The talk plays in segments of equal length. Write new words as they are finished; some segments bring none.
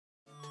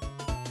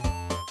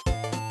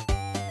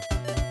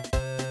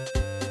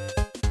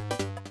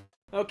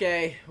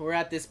Okay, we're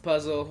at this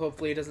puzzle.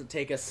 Hopefully it doesn't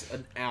take us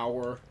an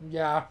hour.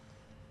 Yeah.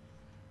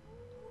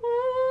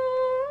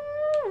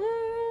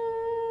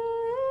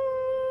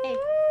 Hey,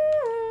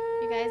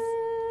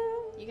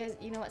 you guys,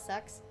 you know what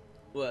sucks?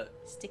 What?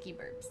 Sticky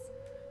burps.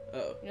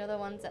 Oh. You know the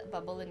ones that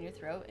bubble in your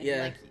throat and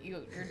Yeah. like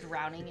you're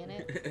drowning in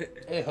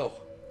it? Ew.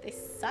 They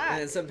suck.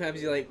 And then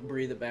sometimes you like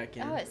breathe it back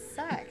in. Oh, it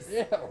sucks.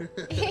 Ew.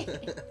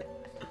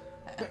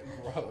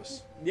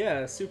 Gross.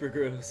 Yeah, super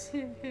gross.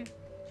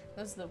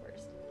 Those are the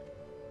worst.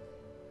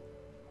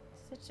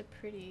 Such a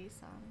pretty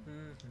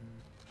song.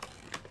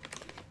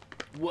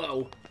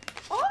 Whoa.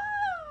 Oh!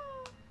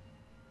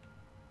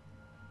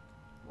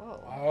 Whoa.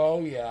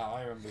 Oh yeah,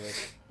 I remember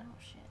this. Oh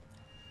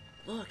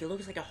shit. Look, it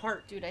looks like a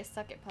heart. Dude, I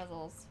suck at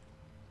puzzles.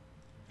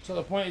 So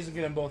the point is to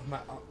get them both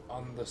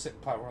on the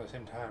platform at the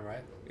same time,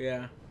 right?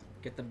 Yeah.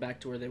 Get them back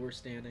to where they were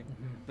standing.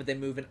 Mm-hmm. But they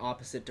move in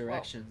opposite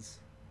directions.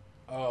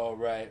 Oh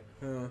right.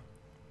 Huh.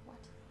 What?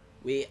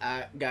 We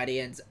are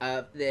guardians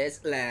of this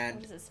What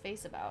land. is his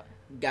face about?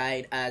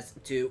 Guide us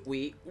to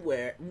we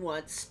where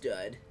once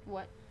stood.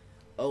 What?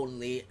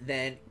 Only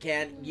then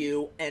can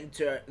you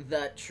enter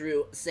the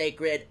true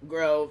sacred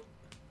grove.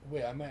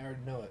 Wait, I might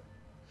already know it.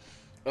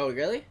 Oh,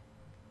 really?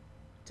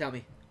 Tell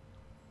me.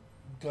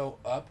 Go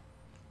up.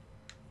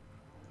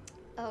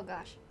 Oh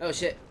gosh. Oh,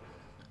 shit.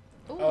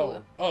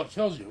 Ooh. Oh, it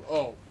kills you.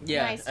 Oh,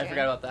 Yeah, Nice, I Jarren.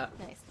 forgot about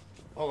that. Nice.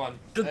 hold on.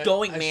 Good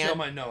going, I man. still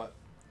might know it.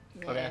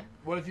 Yeah. Okay.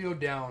 What if you go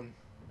down?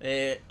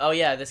 Oh,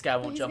 yeah, this guy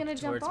But won't he's jump gonna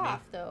towards jump me.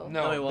 off though.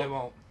 No, he they won't.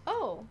 won't.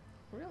 Oh,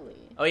 really?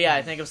 Oh, yeah,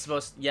 I think I'm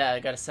supposed to... Yeah, I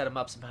gotta set him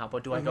up somehow.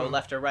 But do I go Mhm.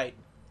 left or right?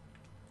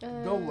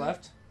 Go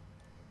left.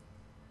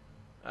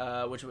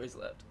 Which way's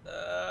left?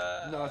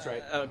 No, that's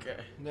right. Okay.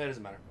 That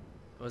doesn't matter.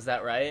 Was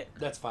that right?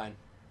 That's fine.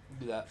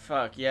 Do that.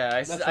 Fuck, yeah.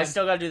 That's I fine.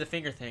 still gotta do the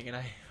finger thing, and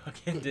I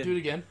fucking did. Do it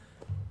again.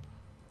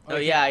 Oh,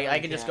 you yeah, can't. I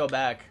You can just can't. go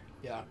back.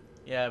 Yeah.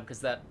 Yeah, because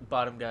that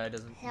bottom guy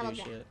doesn't Hell do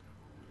yeah. shit.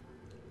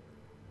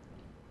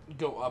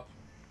 Go up.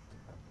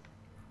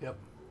 Yep.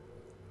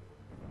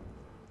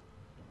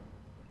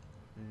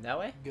 That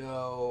way?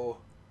 Go.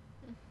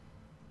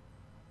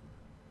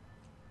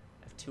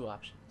 I have two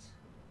options.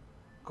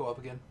 Go up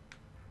again.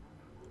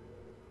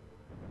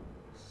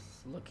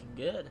 It's looking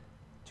good.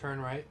 Turn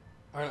right.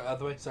 Or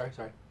other way. Sorry.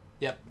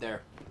 Yep.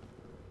 There.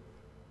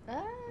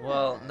 Ah.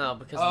 Well, no,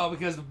 because Oh,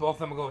 because both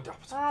of them will go.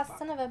 Ah, Fuck.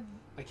 son of a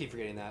I keep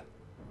forgetting that.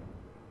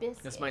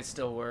 biscuit. this might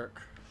still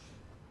work.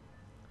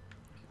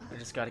 I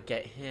just gotta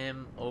get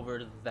him over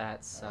to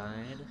that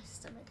side. My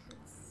stomach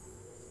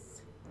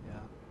hurts. Yeah.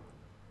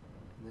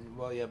 And then,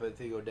 well, yeah, but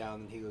if you go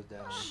down, then he goes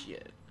down.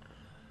 Shit.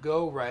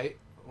 Go right.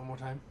 One more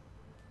time.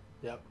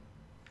 Yep.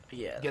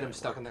 Yeah. Get him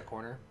stuck in that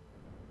corner.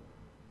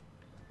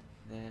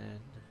 Then.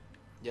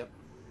 Yep.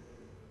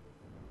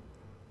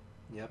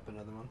 Yep,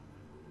 another one.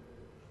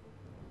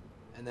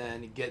 And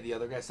then get the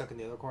other guy stuck in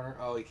the other corner.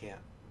 Oh, he can't.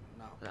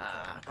 No.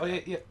 Ah, Oh, yeah.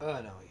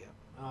 No,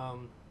 yeah.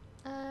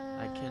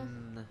 I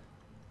can.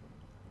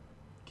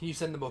 Can you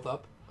send them both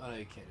up? Oh, no,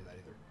 you can't do that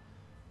either.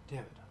 Damn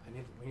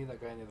it. We need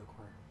that guy in the other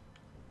corner.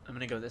 I'm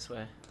gonna go this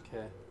way.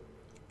 Okay.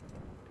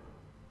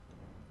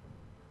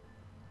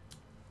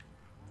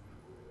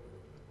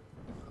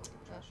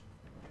 Josh.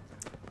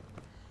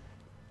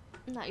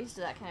 I'm not used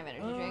to that kind of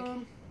energy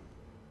drink.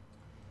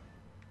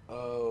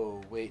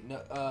 Oh, wait.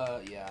 No,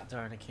 yeah.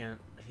 Darn, I can't.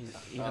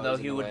 Even Oh, though he's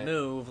in he the would way.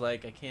 move,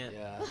 like, I can't.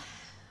 Yeah.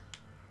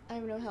 I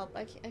have no help.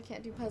 I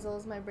can't do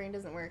puzzles. My brain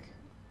doesn't work.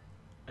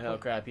 Oh,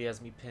 crap. He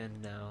has me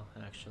pinned now,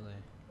 actually.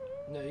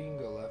 No, you can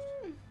go left.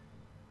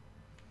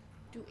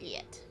 Do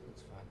it.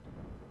 That's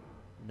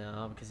fine.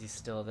 No, because he's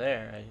still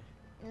there.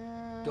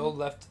 Go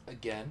left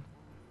again.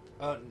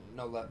 Oh,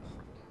 no, left.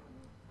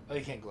 Oh,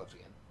 you can't go left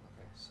again.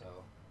 Okay, so.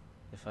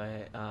 If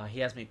I. He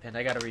has me pinned.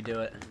 I gotta redo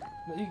it.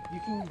 No, you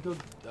can go.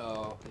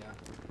 Oh,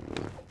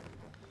 yeah.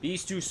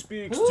 Beast who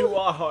speaks to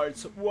our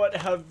hearts, what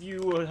have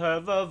you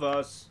have of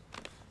us?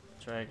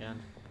 Try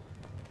again.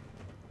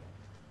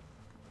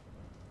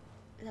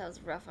 That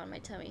was rough on my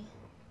tummy.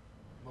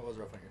 What was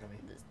rough on your tummy?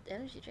 This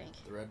energy drink.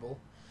 The Red Bull?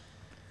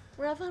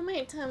 Rough on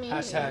my tummy.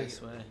 Hashtag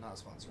This way. not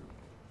sponsored.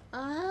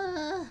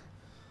 I'll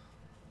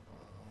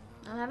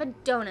have a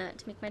donut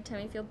to make my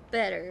tummy feel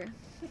better.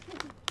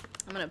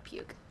 I'm gonna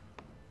puke.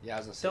 Yeah, I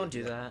was gonna say. Don't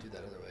do that. Do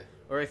that other way.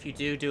 Or if you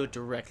do, do it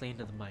directly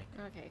into the mic.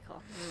 Okay,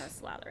 cool. I'm gonna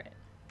slather it.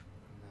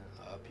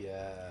 And then up,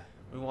 yeah.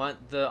 We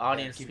want the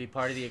audience keep- to be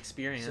part of the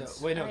experience.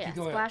 So, wait, no, Oh, yeah, keep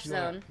going Splash up. Keep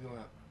going Zone. up. Keep going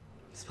up.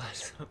 Splash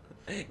Zone.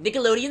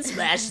 Nickelodeon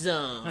Splash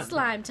Zone.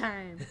 Slime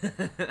time. This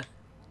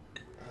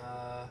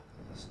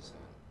is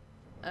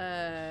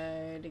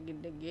Diggy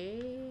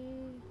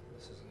diggy.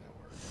 this isn't gonna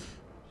work.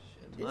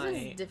 Shit. This Might.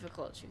 is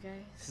difficult, you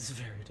guys. This is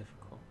very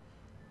difficult.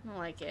 I don't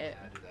like it.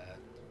 Yeah, do that.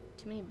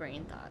 Too many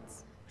brain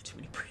thoughts. Too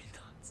many brain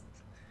thoughts.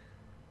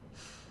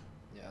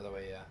 Yeah, other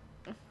way,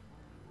 yeah.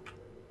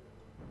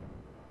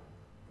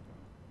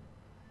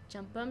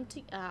 Jump them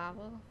to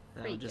well.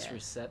 Now freak just it.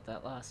 reset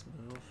that last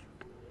move.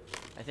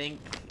 I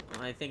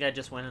think I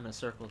just went in a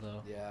circle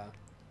though. Yeah.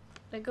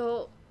 I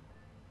go.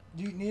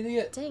 You need to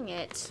get Dang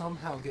it.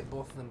 somehow get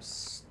both of them.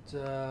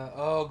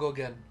 Oh, go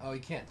again. Oh, you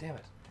can't. Damn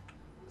it.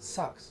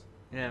 Sucks.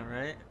 Yeah,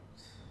 right?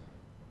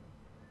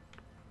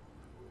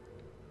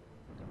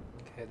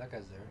 Okay, that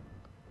guy's there.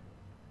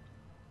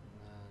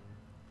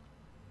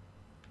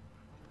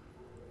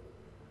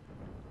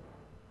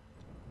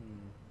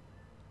 And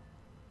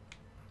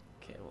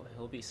Okay, well,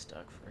 he'll be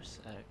stuck for a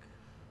sec.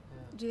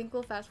 Do you think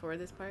we'll fast forward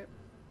this part?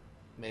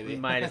 maybe. We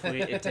might if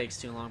it takes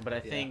too long, but I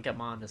Yeah. think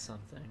I'm onto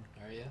something.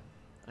 Are you?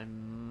 I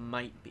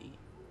might be.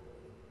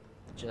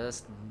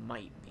 Just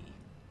might be.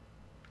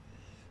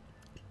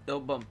 They'll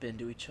bump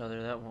into each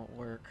other. That won't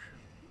work.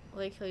 Will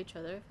they kill each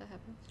other if that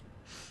happens?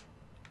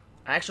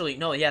 Actually,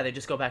 no, yeah, they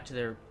just go back to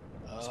their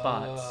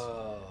spots.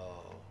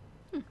 Oh.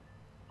 Yeah.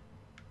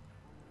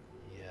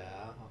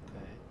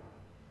 Okay.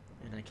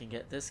 And I can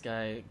get this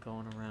guy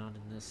going around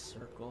in this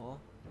circle.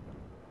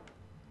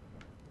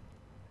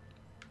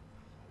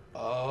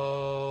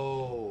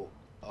 Oh.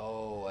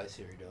 Oh, I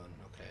see what you're doing.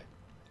 Okay.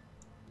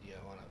 Yeah,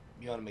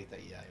 you wanna make that?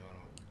 Yeah, you wanna.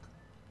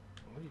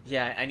 What are you doing?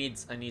 Yeah,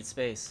 I need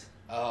space.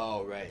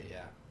 Oh, right.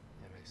 Yeah.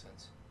 That makes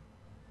sense.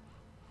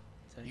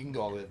 So, You can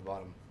go all the way to the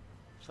bottom.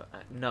 so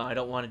no, I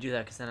don't want to do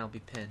that because then I'll be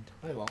pinned.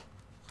 No, you won't.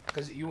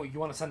 Because you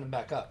want to send him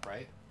back up,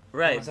 right? You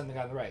Right. want to send the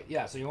guy on the right.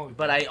 Yeah. So you won't. Be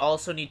But I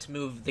also need to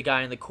move the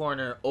guy in the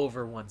corner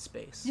over one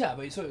space. Yeah,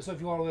 but so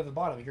if you want to live at the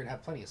bottom, you're gonna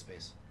have plenty of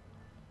space.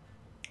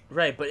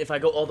 Right, but if I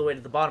go all the way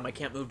to the bottom, I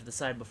can't move to the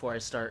side before I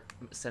start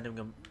sending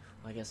him.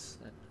 I guess.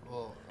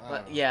 Well, I But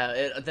don't know.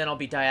 yeah, then I'll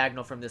be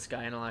diagonal from this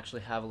guy, and I'll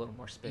actually have a little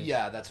more space.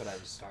 Yeah, that's what I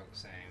was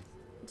saying.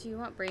 Do you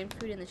want brain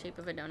food in the shape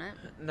of a donut?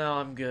 No,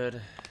 I'm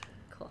good.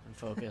 Cool. I'm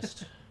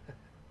focused.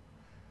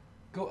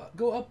 Go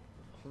up.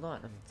 Hold on,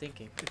 I'm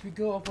thinking. If you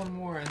go up one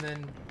more and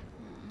then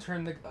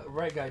turn the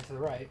right guy to the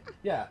right.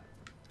 Yeah.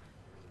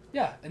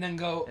 Yeah, and then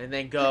go. And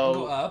then Go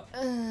go. up.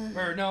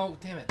 Or no,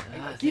 damn it! I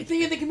Ah, keep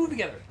thinking they can move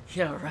together.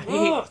 Yeah, right.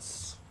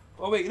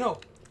 Oh, wait, no.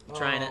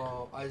 Trying it.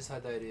 Oh, I just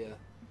had the idea.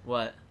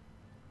 What?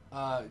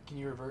 Can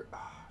you revert?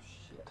 Oh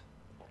shit.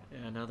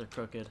 Yeah, now they're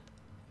crooked.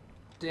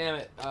 Damn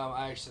it.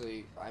 I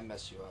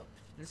messed you up.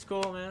 It's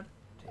cool, man.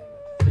 Damn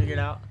it. Figure it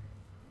out.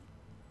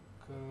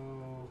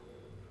 Go.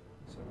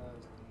 So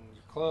that's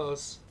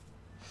close.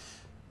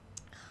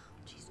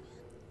 Jeez,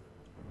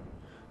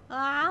 man.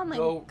 Oh my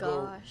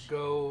gosh.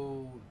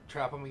 Go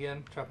trap him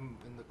again. Trap him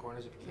in the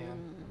corners if you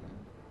can.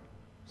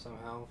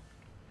 Somehow.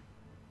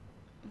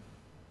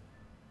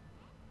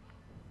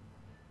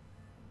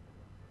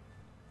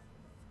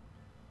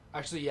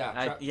 Actually,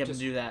 yeah. You have to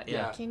do that,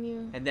 yeah. Can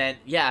you? And then,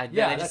 yeah, then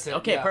Yeah, I that's just, it.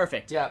 okay, Yeah.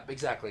 perfect. Yeah,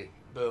 exactly.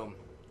 Boom.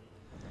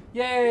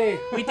 Yay!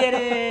 We did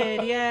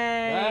it!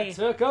 Yay! That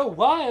took a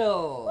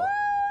while.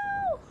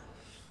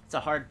 It's a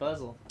hard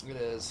puzzle. It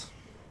is.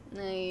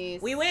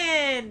 Nice. We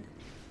win!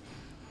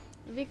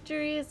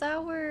 Victory is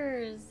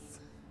ours.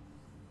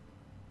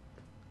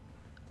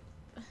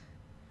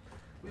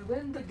 We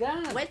win the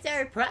gun. What's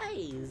our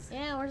prize?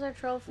 Yeah, where's our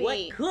trophy?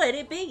 What could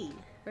it be?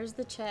 Where's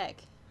the check?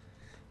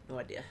 No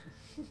idea.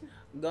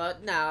 Go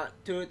now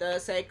to the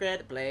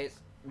sacred place,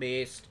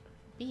 beast.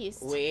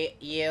 Beast. We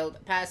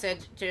yield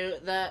passage to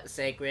the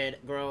sacred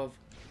grove.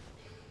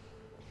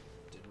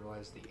 Didn't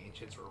realize the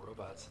ancients were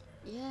robots.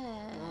 Yeah.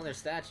 Well, they're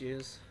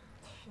statues.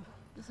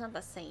 It's not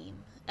the same.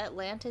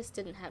 Atlantis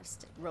didn't have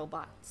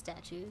robot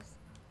statues.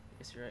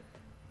 Yes, you're right.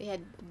 They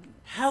had.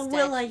 How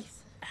statues.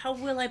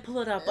 will I pull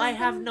it up? I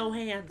have no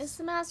hands. It's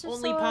the Master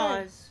Only Sword.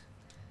 paws.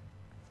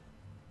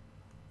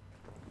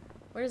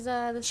 Where's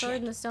the sword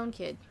and the stone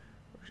kid?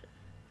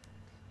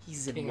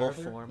 He's in King wolf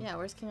Arthur? form. Yeah,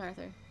 where's King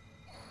Arthur?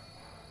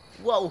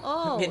 Whoa!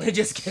 Oh, it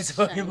just gets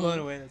fucking shiny. blown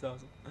away. That's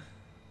awesome.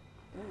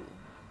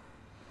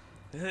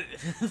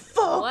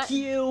 Fuck What?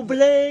 you,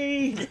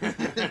 Blade!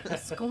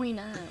 What's going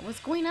on? What's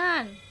going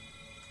on?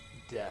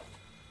 Death.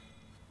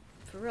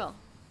 For real.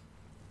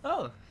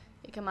 Oh,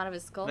 It come out of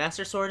his skull?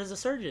 Master Sword is a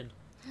surgeon.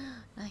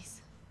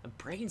 Nice. A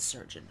brain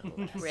surgeon, no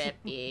less.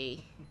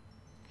 Rippy.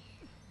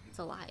 It's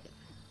alive.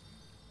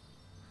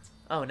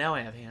 Oh, now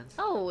I have hands.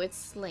 Oh,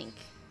 it's Link.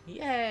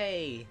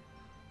 Yay!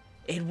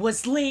 It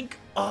was Link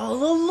all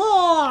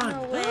along!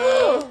 No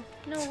way.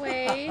 No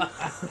way.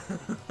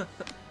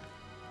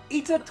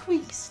 It's a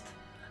twist.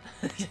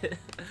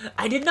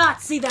 I did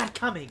not see that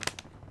coming.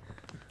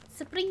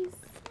 Surprise.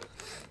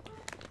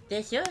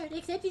 The sword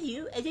accepted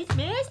you as its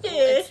master.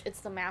 It's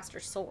the Master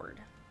Sword.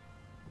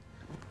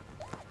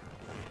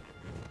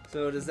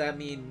 So does that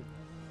mean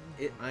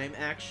I'm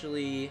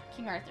actually...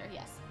 King Arthur,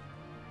 yes.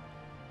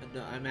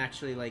 No, I'm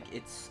actually like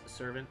its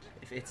servant.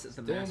 If it's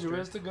the master.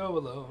 Dangerous to go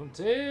alone.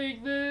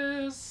 Take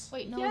this.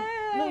 Wait, no. Yay!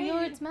 No,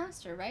 you're its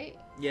master, right?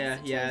 Yeah,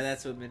 It's yeah,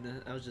 his- that's what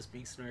I was just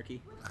being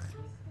snarky.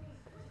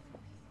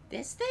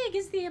 This thing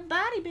is the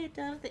embodiment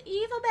of the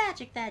evil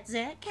magic that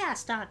Zant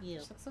cast on you.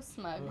 She looks so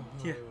smug.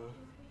 Yeah.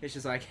 It's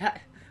just like,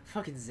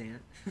 fucking Zant.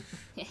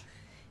 What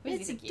does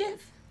he think he is?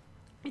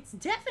 It's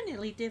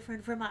definitely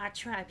different from our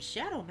tribe's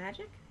shadow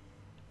magic.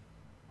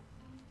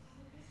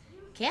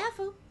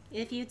 Careful.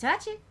 If you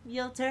touch it,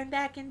 you'll turn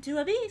back into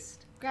a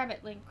beast. Grab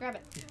it, Link. Grab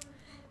it.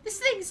 This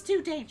thing's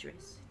too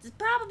dangerous. It's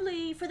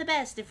probably for the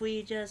best if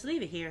we just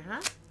leave it here,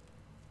 huh?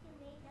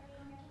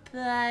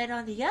 But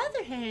on the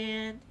other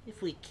hand,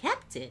 if we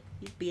kept it,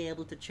 you'd be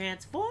able to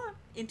transform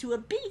into a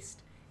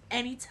beast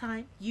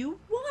anytime you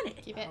want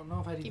it. Keep I it. don't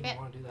know if I'd Keep even it.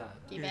 want to do that.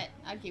 Keep it.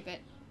 I'd keep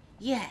it.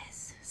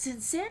 Yes,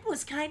 since Sam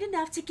was kind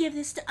enough to give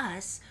this to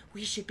us,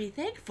 we should be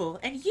thankful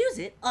and use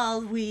it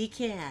all we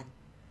can.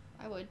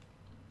 I would.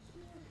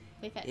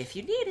 Play fetch. If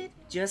you need it,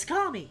 just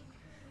call me.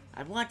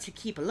 I want to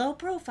keep a low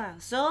profile,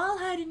 so I'll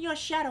hide in your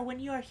shadow when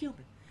you're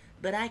human.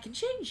 But I can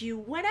change you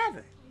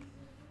whenever.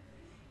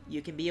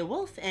 You can be a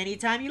wolf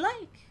anytime you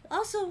like.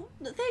 Also,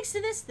 thanks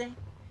to this thing,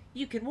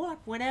 you can warp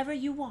whenever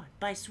you want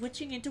by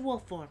switching into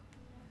wolf form.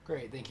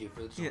 Great, thank you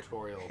for the Yeah.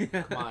 tutorial.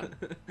 Come on.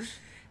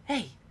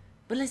 Hey,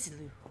 but listen,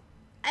 Lou.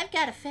 I've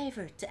got a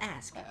favor to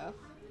ask. Uh-oh.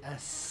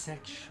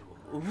 Asexual.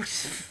 Oh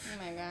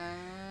my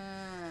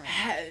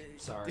god.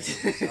 Sorry.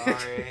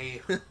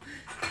 Sorry.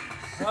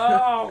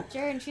 Oh!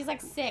 Jarren, she's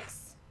like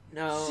 6.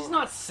 No. She's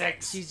not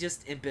 6. She's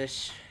just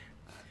impish.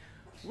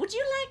 Would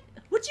you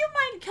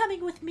mind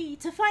coming with me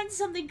to find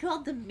something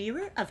called the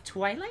Mirror of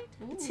Twilight?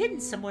 It's hidden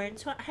Ooh. somewhere in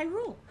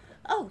Hyrule.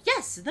 Oh,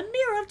 yes, the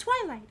Mirror of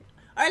Twilight.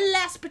 Our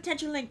last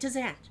potential link to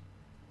Zant.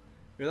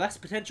 Your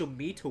last potential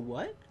me to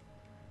what?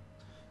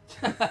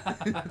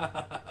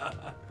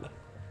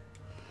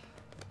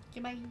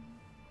 Goodbye.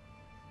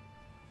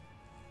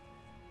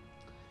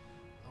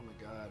 Oh my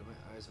god,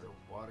 my eyes are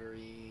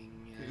watering.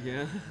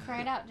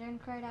 Cry it out, Jarren.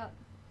 Cry it out.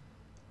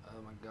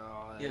 Oh my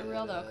god. Yeah. For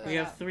real though, We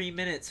Yeah. have 3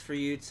 minutes for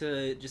you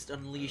to just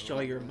unleash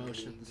all your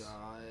emotions.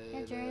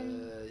 Yeah,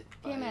 Jarren.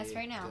 PMS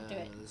right now, do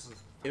it.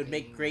 It would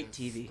make great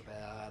TV.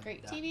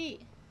 Great TV.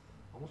 I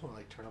almost want to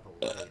like turn up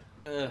a light.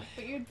 Ugh.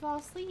 But you'd fall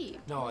asleep.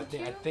 No, I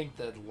wouldn't think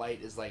you? the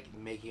light is like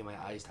making my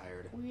eyes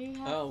tired. We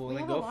have, Oh, well, we then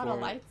have go a lot for of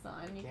it. lights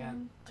on. You I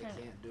can turn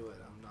it. can't do it.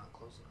 I'm not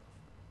close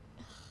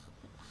enough.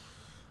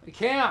 I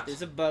can't.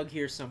 There's a bug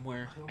here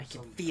somewhere. I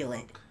can so feel it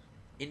drunk.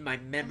 in my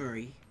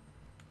memory.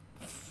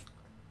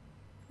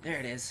 There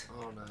it is.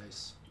 Oh,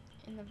 nice.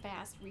 In the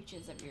vast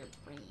reaches of your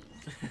brain.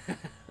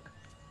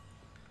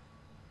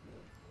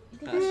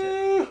 Oh,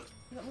 shit.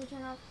 You want me to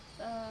turn off,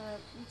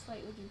 which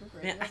light would you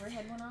prefer? Man, the I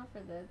overhead one off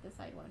or the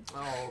side one?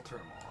 I'll turn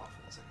them all off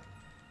in a second.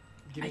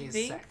 Give me I a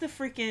think sec. the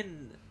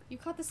freaking You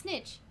caught the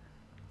snitch.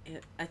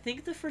 I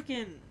think the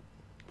freaking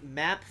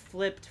map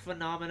flipped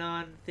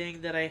phenomenon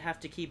thing that I have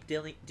to keep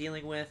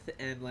dealing with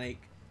and like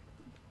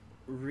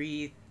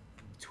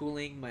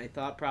retooling my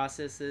thought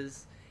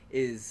processes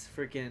is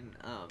freaking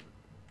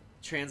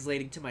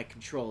translating to my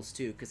controls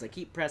too, because I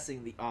keep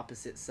pressing the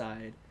opposite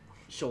side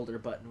shoulder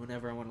button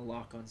whenever I want to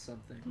lock on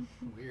something.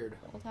 Weird.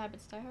 Old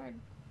habits die hard.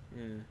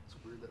 Yeah, It's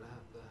weird that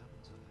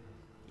happens.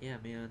 yeah,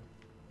 man.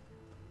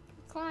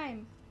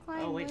 Climb.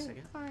 Climb. Oh, wait a Luke,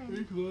 second.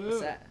 Climb. What's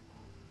that?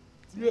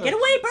 Yeah. Get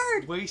away,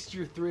 bird! Waste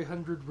your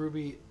 300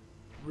 rupee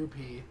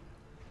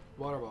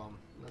water bomb.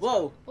 That's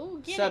Whoa. Oh,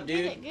 get Sup, it, dude?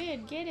 get it,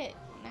 good, get it.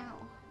 Now.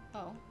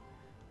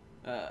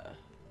 Oh,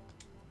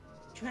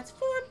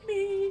 Transform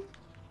me.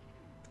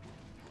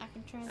 I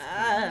can transform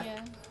Ah. ya.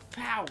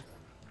 Pow.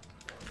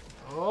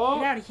 Oh,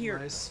 Get outta here.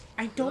 Nice.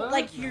 I don't Ah,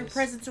 like your nice.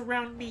 presence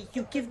around me.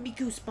 You give me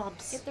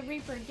goosebumps. Get the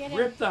Reaper, get him.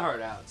 Rip the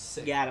heart out.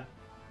 Sick. Got him.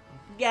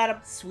 Got him.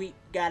 Sweet.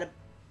 Got him.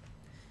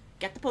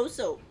 Got the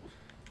poso.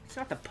 It's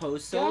not the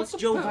poso. Got It's the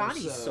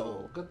Giovanni's poso.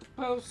 soul. Got the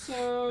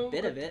poso. A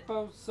bit of got it. The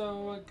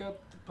poso. I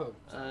got the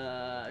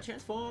poso.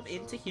 Transform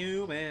into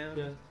human.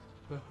 Yeah.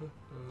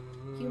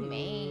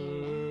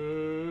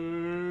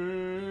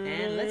 Humane.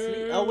 And let's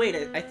leave. Oh wait,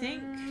 I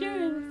think.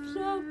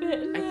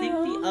 I think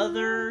the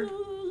other.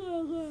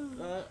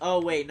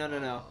 Oh wait,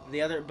 no.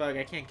 The other bug,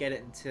 I can't get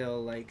it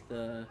until like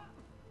the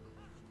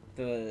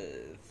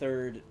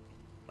third,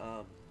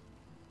 the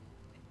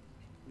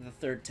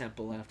third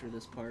temple after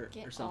this part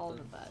Get or something. all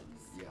the bugs.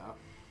 Yeah.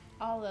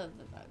 All of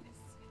the bugs.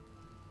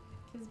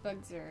 Because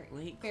bugs are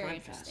Link very climb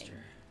interesting.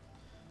 faster.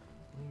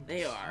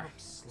 They are,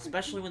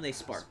 especially when they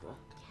sparkle.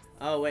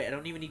 Oh wait, I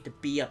don't even need to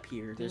be up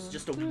here. There's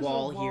just a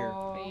wall here.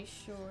 Are you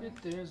sure?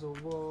 There's a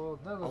wall.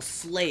 I'll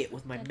slay it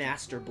with my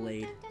master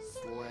blade.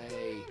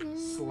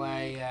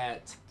 Slay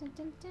it. Dun,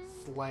 dun, dun.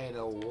 Slay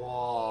the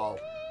wall.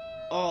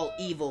 All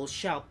evil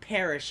shall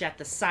perish at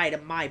the sight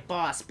of my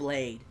boss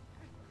blade.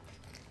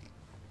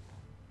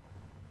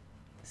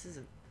 This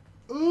isn't.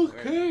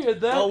 Okay,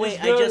 that Oh, wait, is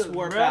I gonna just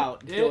warp wrap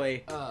out. it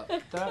Joy. up.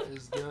 That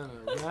is gonna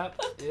wrap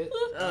it.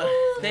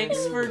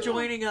 Thanks for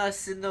joining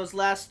us in those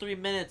last 3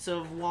 minutes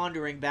of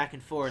wandering back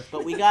and forth.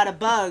 But we got a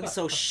bug,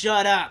 so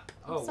shut up.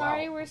 Oh,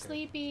 Sorry, wow. we're Okay.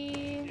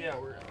 sleepy. Yeah,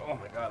 we're. Oh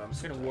my god, I'm I'm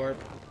so gonna tired.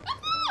 warp.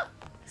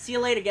 See you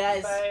later,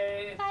 guys.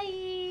 Bye.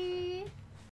 Bye.